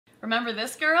Remember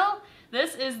this girl?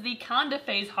 This is the conda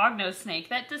phase hognose snake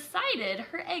that decided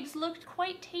her eggs looked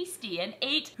quite tasty and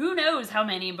ate who knows how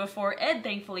many before Ed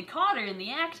thankfully caught her in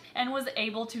the act and was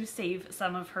able to save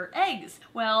some of her eggs.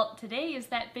 Well, today is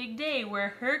that big day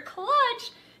where her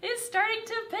clutch is starting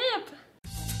to pip.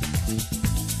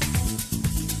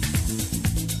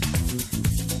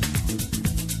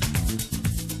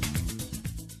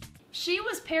 She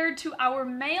was paired to our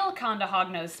male conda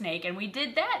hognose snake, and we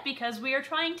did that because we are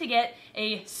trying to get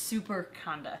a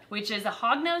superconda, which is a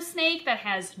hognose snake that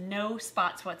has no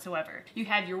spots whatsoever. You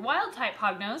have your wild type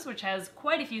hognose, which has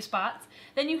quite a few spots.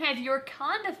 Then you have your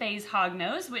conda phase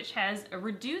hognose, which has a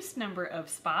reduced number of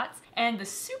spots. And the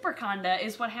superconda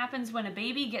is what happens when a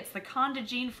baby gets the conda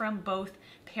gene from both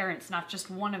parents, not just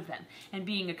one of them. And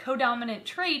being a codominant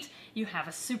trait, you have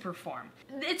a super form.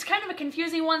 It's kind of a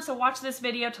confusing one, so watch this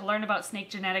video to learn about snake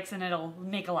genetics and it'll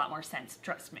make a lot more sense,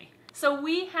 trust me. So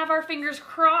we have our fingers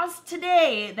crossed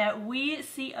today that we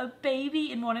see a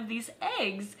baby in one of these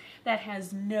eggs that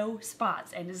has no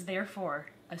spots and is therefore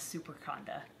a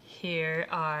superconda. Here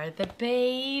are the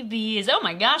babies. Oh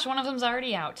my gosh, one of them's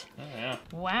already out. Oh yeah.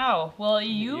 Wow, well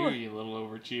You little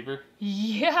overachiever.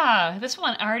 Yeah, this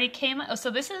one already came out.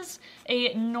 So this is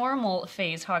a normal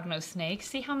phase hognose snake.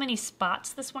 See how many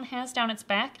spots this one has down its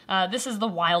back? This is the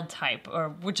wild type,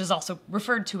 or which is also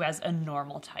referred to as a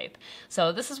normal type.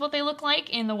 So this is what they look like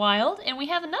in the wild. And we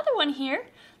have another one here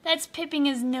that's pipping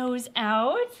his nose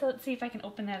out. So let's see if I can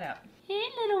open that up. Hey,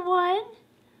 little one.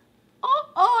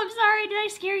 Oh, I'm sorry. Did I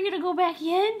scare you to go back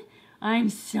in? I'm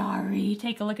sorry.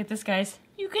 Take a look at this, guys.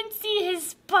 You can see his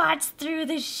spots through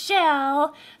the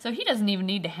shell. So he doesn't even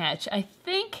need to hatch. I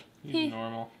think He's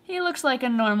normal. He looks like a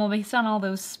normal based on all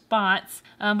those spots.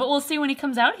 But we'll see when he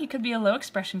comes out. He could be a low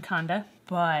expression conda.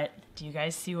 But do you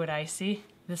guys see what I see?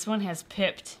 This one has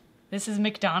pipped. This is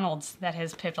McDonald's that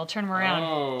has pipped. I'll turn him around.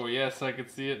 Oh, yes, I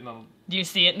could see it. Do you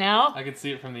see it now? I could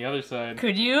see it from the other side.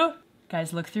 Could you?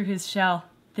 Guys, look through his shell.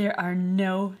 There are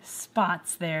no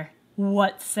spots there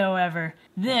whatsoever.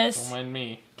 This... Don't mind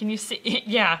me. Can you see it?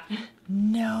 Yeah.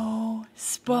 No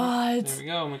spots. There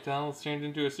we go. McDonald's turned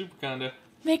into a superconda.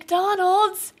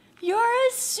 McDonald's, you're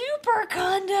a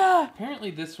superconda.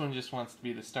 Apparently this one just wants to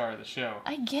be the star of the show.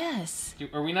 I guess.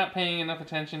 Are we not paying enough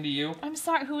attention to you? I'm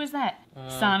sorry, who is that?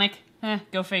 Sonic.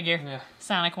 Go figure. Yeah.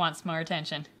 Sonic wants more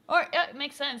attention. Or, it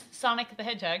makes sense. Sonic the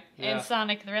Hedgehog and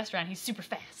Sonic the restaurant. He's super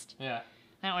fast. Yeah.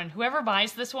 That one, whoever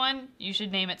buys this one, you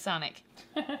should name it Sonic.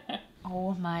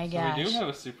 Oh my gosh. So we do have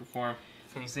a super form.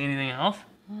 Can you see anything else?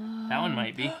 That one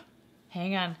might be.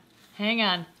 Hang on.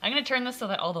 I'm gonna turn this so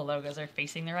that all the logos are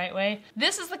facing the right way.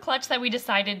 This is the clutch that we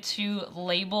decided to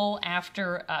label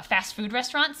after fast food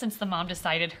restaurants since the mom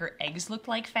decided her eggs looked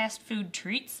like fast food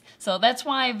treats. So that's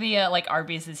why the like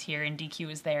Arby's is here and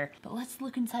DQ is there. But let's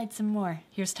look inside some more.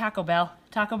 Here's Taco Bell.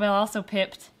 Taco Bell also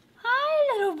pipped.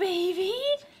 Hi, little baby.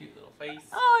 Cute little face.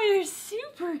 Oh, you're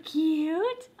super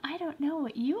cute. I don't know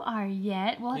what you are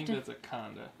yet. We'll I have think to... that's a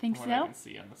conda. Think what so? I can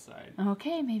see on the side.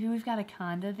 Okay, maybe we've got a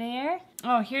conda there.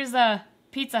 Oh, here's a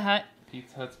Pizza Hut.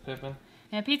 Pizza Hut's pippin'.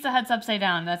 Yeah, Pizza Hut's upside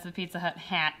down. That's the Pizza Hut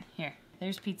hat. Here,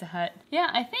 there's Pizza Hut. Yeah,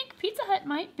 I think Pizza Hut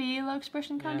might be a low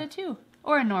expression conda too.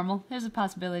 Or a normal. There's a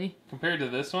possibility. Compared to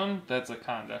this one, that's a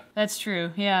conda. That's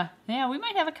true, yeah. Yeah, we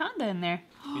might have a conda in there.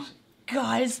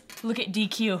 Guys, look at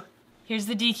DQ. Here's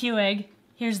the DQ egg.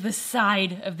 Here's the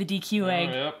side of the DQ egg.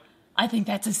 Yep. I think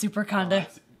that's a super conda.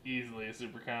 That's easily a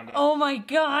super conda. Oh my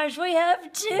gosh, we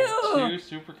have two! Two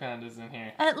super condas in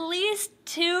here. At least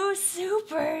two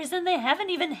supers, and they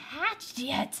haven't even hatched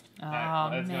yet.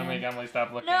 That's gonna make Emily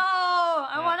stop looking. No!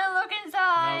 I want to look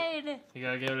inside! Nope. You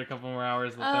gotta give it a couple more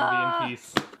hours, let them be in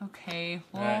peace. Okay,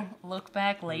 we'll look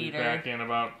back later. We'll be back in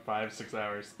about 5-6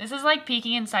 hours. This is like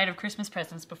peeking inside of Christmas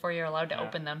presents before you're allowed to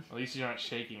open them. At least you're not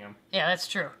shaking them. Yeah, that's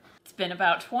true. It's been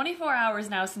about 24 hours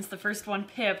now since the first one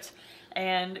pipped,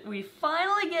 and we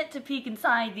finally get to peek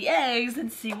inside the eggs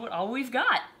and see what all we've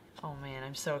got. Oh man,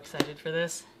 I'm so excited for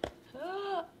this.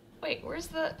 Wait, where's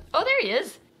the... Oh, there he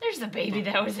is! There's the baby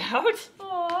that was out.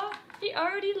 Aw, he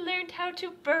already learned how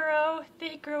to burrow.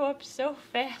 They grow up so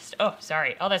fast. Oh,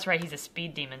 sorry. Oh, that's right, he's a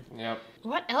speed demon. Yep.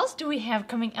 What else do we have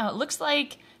coming out? Looks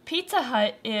like Pizza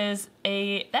Hut is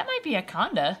a... That might be a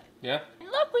conda. Yeah.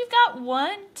 Look, we've got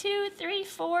 1, 2, 3,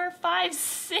 4, 5,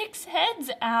 6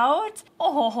 heads out.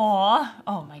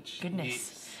 Oh my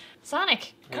goodness.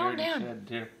 Sonic, calm down. Shed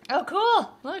too. Oh,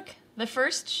 cool. Look, the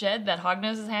first shed that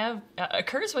hognoses have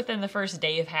occurs within the first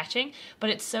day of hatching, but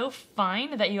it's so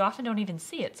fine that you often don't even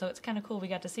see it, so it's kind of cool we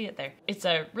got to see it there. It's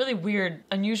a really weird,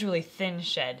 unusually thin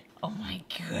shed. Oh my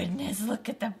goodness, look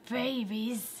at the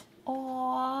babies.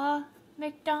 Aww.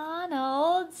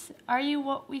 McDonald's, are you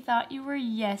what we thought you were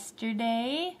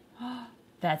yesterday?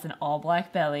 That's an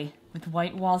all-black belly with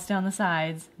white walls down the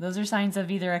sides. Those are signs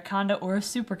of either a conda or a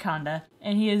superconda.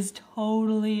 And he is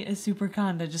totally a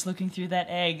superconda just looking through that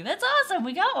egg. That's awesome,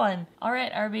 we got one. All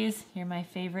right, Arby's, you're my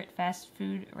favorite fast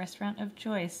food restaurant of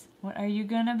choice. What are you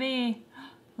gonna be?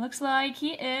 Looks like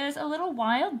he is a little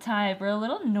wild type or a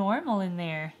little normal in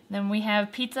there. Then we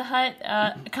have Pizza Hut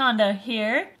Conda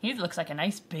here. He looks like a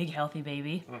nice big healthy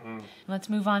baby. Let's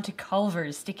move on to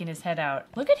Culver's sticking his head out.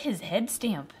 Look at his head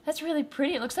stamp. That's really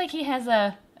pretty. It looks like he has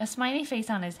a smiley face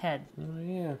on his head. Oh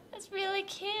yeah. That's really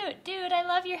cute. Dude, I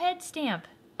love your head stamp.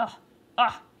 Oh,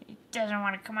 he doesn't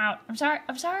want to come out. I'm sorry.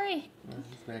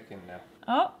 He's back in now.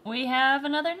 Oh, we have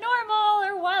another normal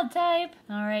or wild type.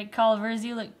 All right, Culver's,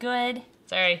 you look good.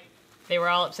 Sorry, they were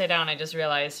all upside down, I just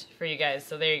realized, for you guys.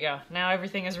 So there you go. Now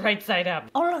everything is right side up.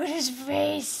 Oh, look at his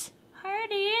face.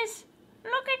 Hardee's,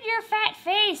 look at your fat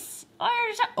face.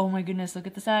 Oh my goodness, look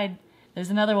at the side. There's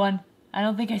another one. I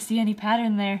don't think I see any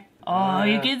pattern there. Oh,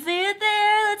 you can see it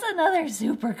there. That's another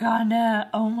superconda.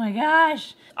 Oh my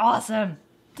gosh. Awesome.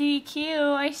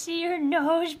 DQ, I see your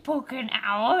nose poking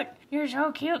out. You're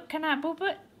so cute. Can I boop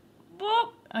it? Boop.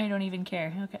 Oh, you don't even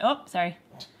care. Okay. Oh, sorry.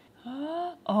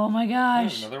 Oh my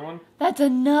gosh. There's another one? That's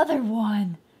another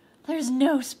one. There's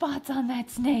no spots on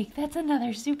that snake. That's another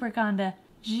superconda.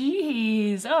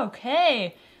 Jeez.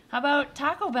 Okay. How about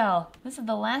Taco Bell? This is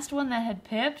the last one that had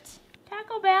pipped.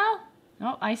 Taco Bell.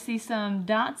 Oh, I see some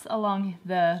dots along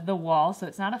the wall, so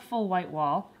it's not a full white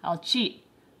wall. I'll cheat.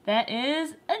 That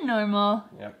is a normal.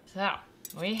 Yep. So,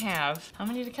 we have, how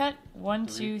many to cut? 1,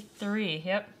 2, 3.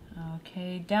 Yep.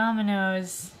 Okay,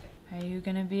 Domino's. Are you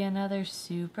gonna be another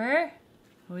super?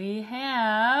 We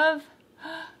have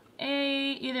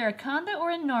either a conda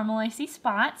or a normal. I see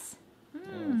spots.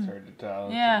 Yeah, it's hard to tell.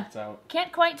 Yeah. It's out.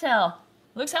 Can't quite tell.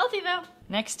 Looks healthy though.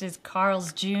 Next is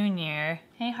Carl's Jr.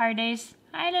 Hey Hardee's.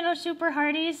 Hi little super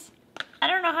Hardee's. I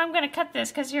don't know how I'm gonna cut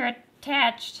this because you're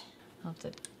attached. I'll have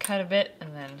to cut a bit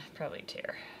and then probably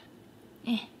tear.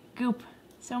 Goop.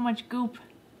 So much goop.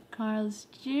 Carl's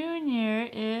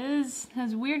Jr.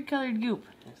 has weird colored goop.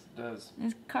 Yes, it does.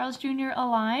 Is Carl's Jr.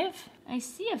 alive? I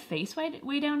see a face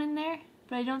way down in there,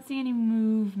 but I don't see any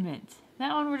movement.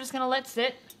 That one we're just gonna let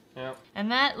sit. Yep. And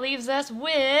that leaves us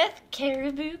with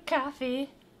Caribou Coffee,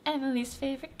 Emily's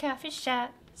favorite coffee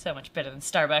shop. So much better than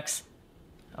Starbucks.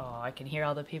 Oh, I can hear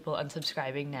all the people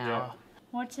unsubscribing now. Yeah.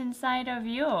 What's inside of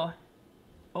you?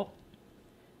 Oh,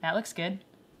 that looks good.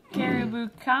 Caribou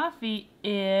Coffee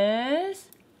is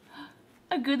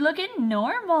a good-looking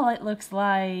normal, it looks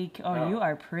like. Oh, you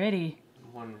are pretty.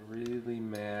 One really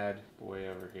mad boy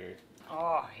over here.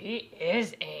 Oh, he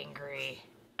is angry.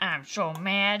 I'm so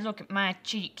mad. Look at my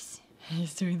cheeks.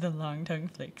 He's doing the long tongue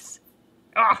flicks.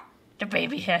 Oh, the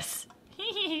baby hiss.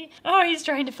 Oh, he's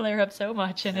trying to flare up so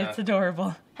much, and it's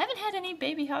adorable. Haven't had any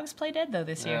baby hogs play dead, though,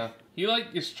 this year. He,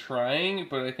 is trying,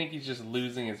 but I think he's just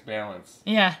losing his balance.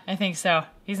 Yeah, I think so.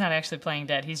 He's not actually playing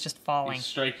dead. He's just falling. He's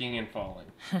striking and falling.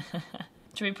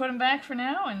 Should we put him back for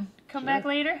now and come back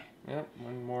later? Yep,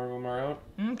 one more of them are out.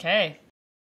 Okay.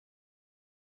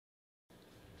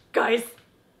 Guys,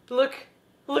 look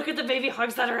at the baby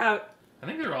hogs that are out. I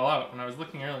think they're all out. When I was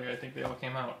looking earlier, I think they all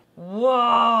came out.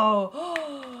 Whoa!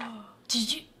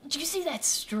 Did you see that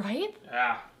stripe?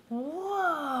 Yeah.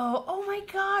 Whoa! Oh my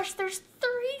gosh, there's 3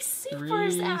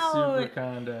 supers Three out.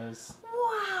 supercondas.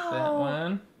 Wow. That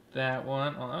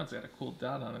one. Oh, that one's got a cool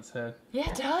dot on its head. Yeah,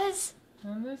 it does.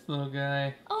 And this little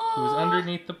guy, Oh. who's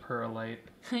underneath the perlite.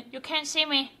 You can't see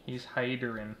me. He's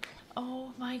hiding.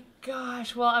 Oh my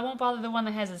gosh. Well, I won't bother the one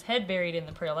that has his head buried in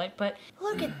the perlite, but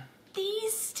look at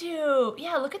these two.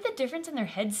 Yeah, look at the difference in their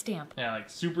head stamp. Yeah, like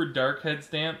super dark head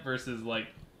stamp versus like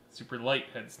super light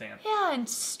head stamp. Yeah, and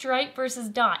stripe versus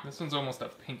dot. This one's almost a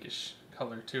pinkish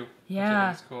color too. Yeah. Which I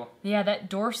think is cool. Yeah, that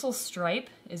dorsal stripe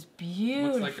is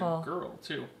beautiful. Looks like a girl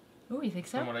too. Oh, you think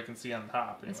so? From what I can see on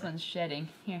top. Anyway. This one's shedding.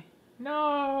 Here.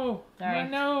 No! Sorry. My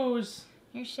nose!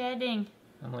 You're shedding.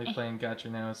 Emily playing Got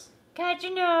Your Nose Got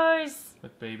your nose.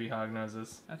 with baby hog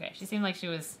noses. Okay, she seemed like she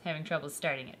was having trouble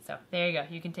starting it, so there you go.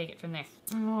 You can take it from there.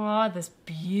 Oh, this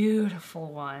beautiful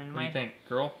one. What do you think?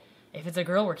 Girl? If it's a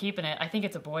girl, we're keeping it. I think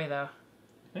it's a boy, though.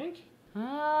 Think?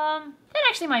 That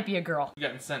actually might be a girl. We've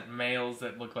gotten sent males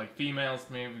that look like females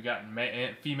to me. We've gotten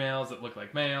females that look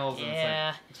like males. And Yeah.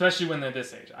 it's like, especially when they're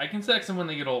this age. I can sex them when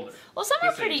they get older. Well, some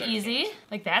are This pretty age, I easy. can't.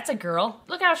 Like, that's a girl.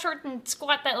 Look how short and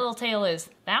squat that little tail is.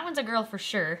 That one's a girl for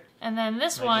sure. And then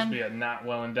this Might one... just be a not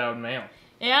well-endowed male.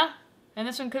 Yeah. And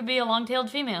this one could be a long-tailed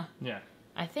female. Yeah.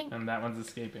 I think. And that one's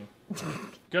escaping.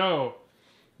 Go!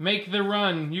 Make the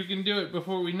run. You can do it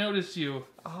before we notice you.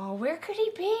 Oh, where could he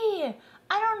be?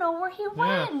 I don't know where he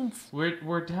went.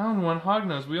 We're down one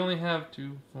hognose. We only have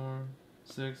 2, 4,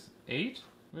 6, 8.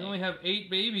 We only have 8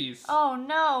 babies. Oh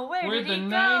no, where'd the he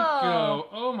 9th go?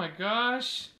 Oh my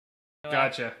gosh.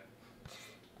 Gotcha.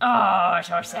 Oh,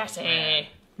 so sassy.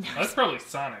 That's probably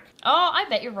Sonic. Oh, I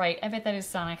bet you're right. I bet that is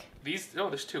Sonic.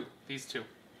 There's 2. These 2.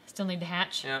 Still need to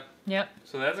hatch. Yep. Yep.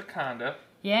 So that's a conda.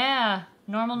 Yeah.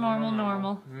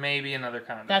 Normal. Maybe another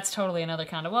conda. That's totally another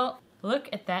conda. Well, look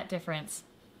at that difference.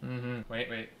 Mm-hmm.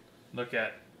 Wait. Look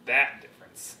at that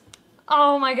difference.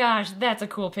 Oh my gosh, that's a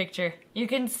cool picture. You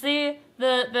can see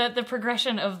the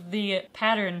progression of the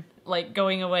pattern, like,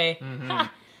 going away. Mm-hmm.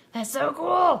 Ha! That's so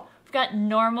cool! We've got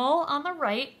normal on the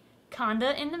right,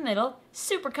 conda in the middle,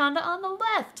 super conda on the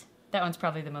left. That one's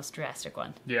probably the most drastic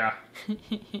one. Yeah.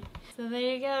 So there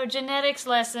you go, genetics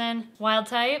lesson. Wild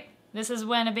type. This is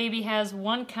when a baby has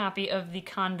one copy of the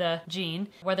conda gene.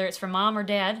 Whether it's from mom or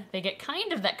dad, they get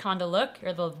kind of that conda look,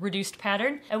 or the reduced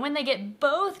pattern. And when they get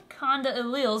both conda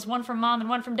alleles, one from mom and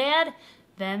one from dad,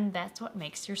 then that's what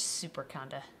makes your super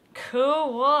conda.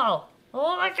 Cool!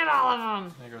 Look at all of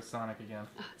them! There goes Sonic again.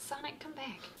 Sonic, come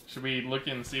back. Should we look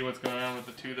and see what's going on with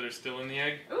the 2 that are still in the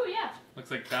egg? Oh yeah.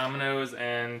 Looks like Domino's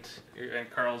and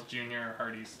Carl's Jr. or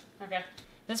Hardee's. Okay.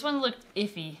 This one looked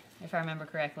iffy, if I remember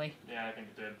correctly. Yeah, I think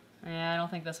it did. Yeah, I don't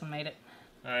think this one made it.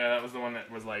 Oh yeah, that was the one that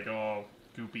was like, oh,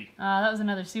 goopy. That was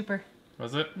another super.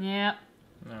 Was it? Yep.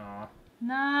 Aw.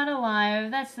 Not alive.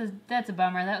 That's a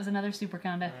bummer. That was another super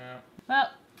conda. Yeah.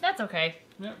 Well, that's okay.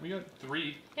 Yeah, we got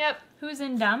 3. Yep. Who's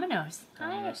in Domino's?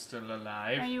 Domino's still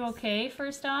alive. Are you okay,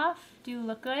 first off? Do you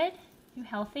look good? You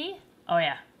healthy? Oh,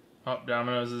 yeah. Oh,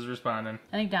 Domino's is responding.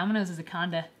 I think Domino's is a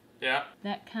conda. Yeah.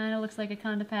 That kind of looks like a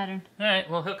conda pattern. Alright,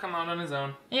 well, he'll come out on his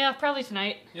own. Yeah, probably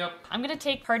tonight. Yep. I'm going to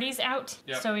take Hardee's out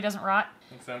Yep. so he doesn't rot.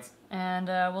 Makes sense. And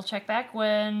we'll check back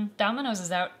when Domino's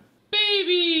is out.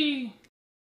 Baby!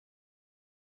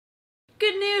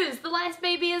 Good news! The last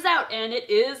baby is out, and it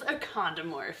is a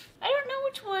condomorph. I don't know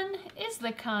which one is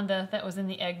the conda that was in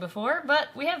the egg before, but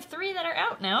we have 3 that are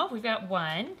out now. We've got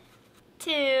 1,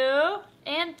 2,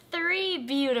 and 3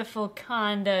 beautiful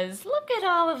condas. Look at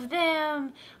all of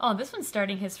them. Oh, this one's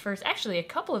starting his first. Actually, a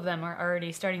couple of them are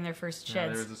already starting their first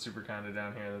sheds. Yeah, there's a super conda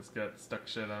down here that's got stuck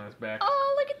shit on his back.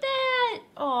 Oh, look at that!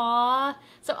 Aww.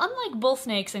 So unlike bull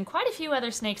snakes and quite a few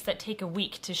other snakes that take a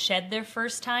week to shed their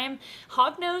first time,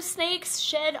 hognose snakes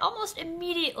shed almost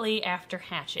immediately after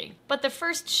hatching. But the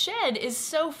first shed is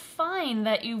so fine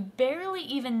that you barely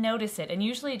even notice it, and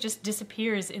usually it just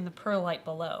disappears in the perlite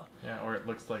below. Yeah, or it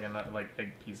looks like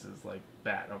egg pieces like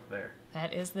that over there.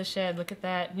 That is the shed. Look at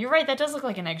that. You're right, that does look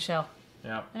like an eggshell.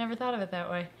 Yeah. I never thought of it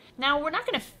that way. Now, we're not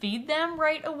going to feed them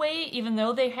right away, even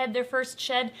though they had their first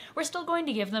shed. We're still going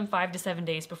to give them 5 to 7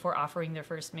 days before offering their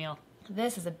first meal.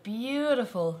 This is a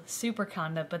beautiful super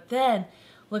conda, but then,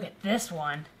 look at this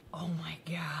one. Oh my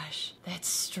gosh, that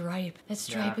stripe. That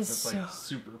stripe is so... like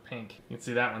super pink. You can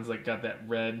see that one's like got that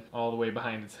red all the way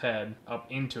behind its head,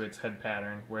 up into its head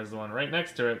pattern, whereas the one right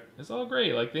next to it is all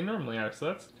gray like they normally are. So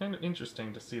that's kind of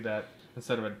interesting to see that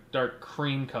instead of a dark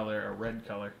cream color, a red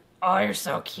color. Oh, you're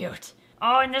so cute.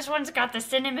 Oh, and this one's got the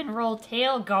cinnamon roll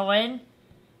tail going.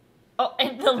 Oh,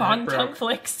 and the long tongue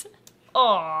flicks.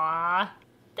 Aww,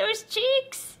 those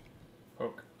cheeks.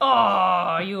 Poke.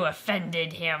 Oh, you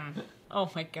offended him. Oh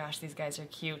my gosh, these guys are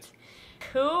cute.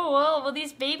 Cool, well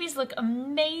these babies look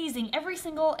amazing. Every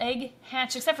single egg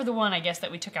hatched, except for the one I guess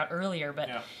that we took out earlier, but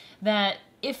yeah. That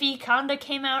iffy conda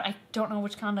came out. I don't know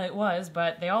which conda it was,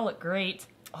 but they all look great.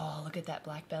 Oh, look at that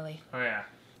black belly. Oh yeah.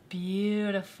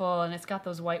 Beautiful, and it's got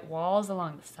those white walls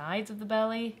along the sides of the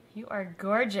belly. You are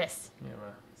gorgeous. You have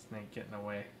a snake getting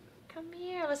away. Come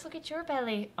here, let's look at your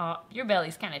belly. Oh, your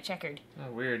belly's kind of checkered. Oh,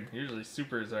 weird. Usually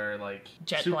supers are like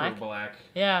jet super black. black.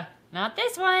 Yeah, not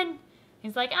this one.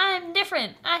 He's like, I'm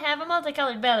different. I have a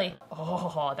multicolored belly.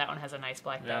 Oh, that one has a nice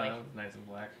black belly. Yeah, that was nice and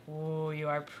black. Oh, you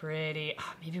are pretty.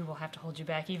 Oh, maybe we'll have to hold you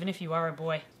back, even if you are a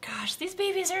boy. Gosh, these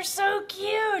babies are so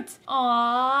cute.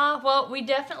 Aw, well, we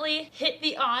definitely hit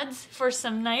the odds for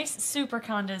some nice super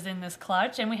condas in this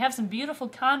clutch, and we have some beautiful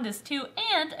condas too,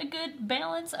 and a good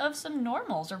balance of some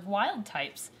normals or wild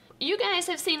types. You guys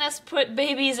have seen us put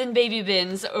babies in baby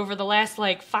bins over the last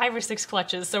like 5 or 6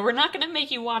 clutches, so we're not going to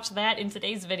make you watch that in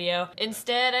today's video.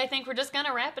 Instead, I think we're just going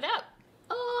to wrap it up.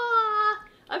 Ah,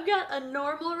 I've got a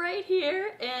normal right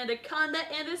here, and a conda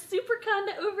and a super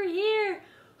conda over here.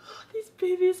 Oh, these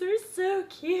babies are so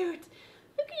cute.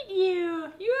 Look at you.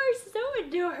 You are so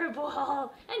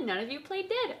adorable. And none of you played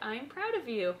dead. I'm proud of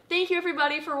you. Thank you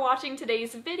everybody for watching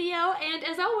today's video. And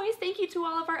as always, thank you to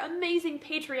all of our amazing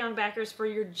Patreon backers for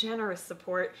your generous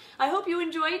support. I hope you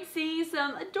enjoyed seeing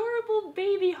some adorable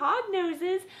baby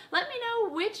hognoses. Let me know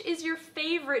which is your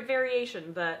favorite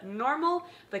variation, the normal,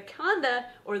 the conda,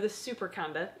 or the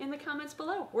superconda in the comments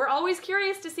below. We're always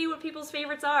curious to see what people's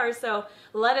favorites are, so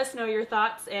let us know your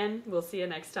thoughts and we'll see you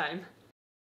next time.